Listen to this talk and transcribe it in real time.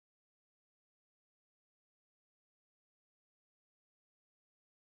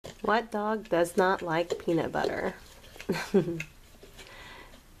What dog does not like peanut butter?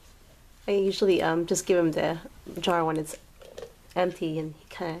 I usually just give him the jar when it's empty and he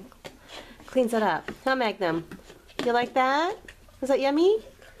kind of cleans it up. Huh, Magnum? You like that? Is that yummy?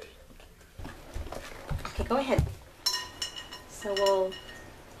 Okay, go ahead. So we'll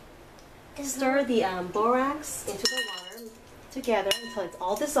stir the borax into the water together until it's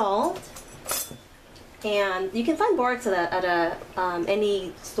all dissolved. And you can find borax at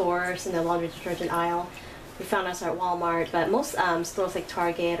any stores in the laundry detergent aisle. We found us at Walmart, but most stores like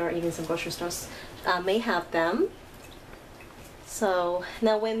Target or even some grocery stores may have them. So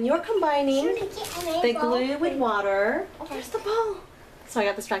now when you're combining the glue with water, oh, where's the ball? Sorry, I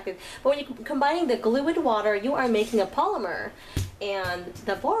got distracted. But when you're combining the glue with water, you are making a polymer. And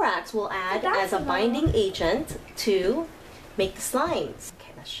the borax will add as a binding agent to make the slimes.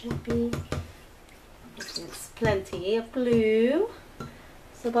 Okay, that should be plenty of glue.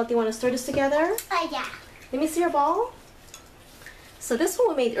 So, Bob, do you want to stir this together? Yeah. Let me see your ball. So this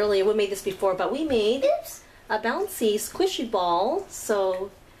one we made earlier. We made this before, but we made a bouncy, squishy ball.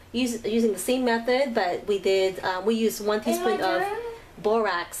 So using the same method, but we used 1 teaspoon of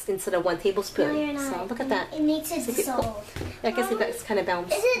borax instead of 1 tablespoon. No, so look at that. It needs to dissolve. I guess it's kind of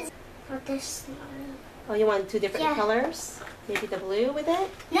bouncy. Is it for this? Oh, you want 2 different colors? Maybe the blue with it?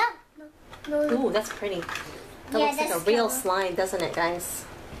 No. Ooh, that's pretty. That looks like a real slime, doesn't it, guys?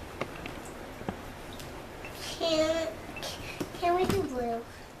 Can we do blue?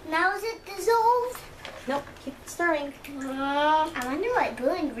 Now is it dissolved? Nope, keep stirring. I wonder what blue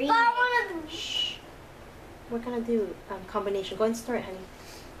and green. But I want to. Shh. We're gonna do combination. Go and stir it, honey.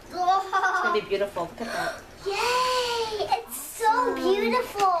 Oh. It's gonna be beautiful. Look at that. Yay! It's so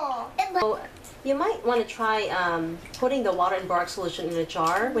beautiful. So you might want to try putting the water and borax solution in a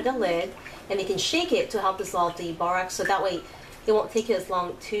jar with a lid, and you can shake it to help dissolve the borax, so that way it won't take you as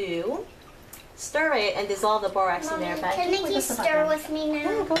long to stir it and dissolve the borax in there. But can you stir with me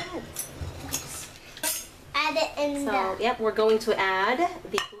now? Yeah, go ahead. Add it in yep, we're going to add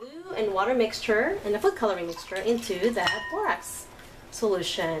the glue and water mixture and the food coloring mixture into that borax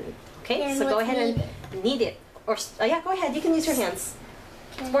solution. Okay, and so go ahead and knead it. Or yeah, go ahead. You can use your hands.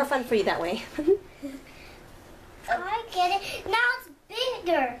 Okay. It's more fun for you that way. I get it. Now it's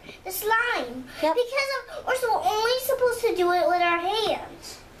bigger, the slime. Yep. Because we're only supposed to do it with our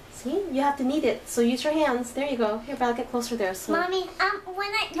hands. See, you have to knead it. So use your hands. There you go. Here, Val, get closer there. So. Mommy, when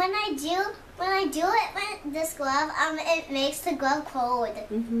I do it with this glove, it makes the glove cold.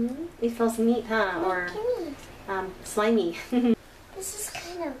 It feels neat, huh? Or slimy. This is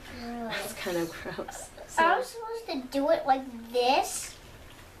kind of gross. That's kind of gross. So, I was supposed to do it like this,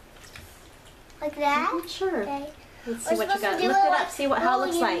 like that. Sure. Okay. Let's see what you got. Lift it up. See how it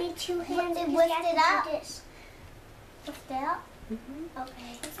looks like. Need 2 hands and lift it up. Lift it up.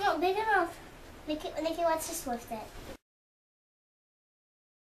 Okay. It's not big enough. Nikki, let's just lift it.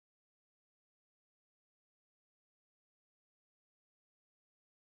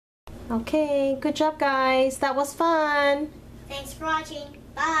 Okay, good job, guys. That was fun. Thanks for watching.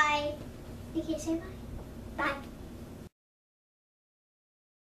 Bye. Nikki, say bye.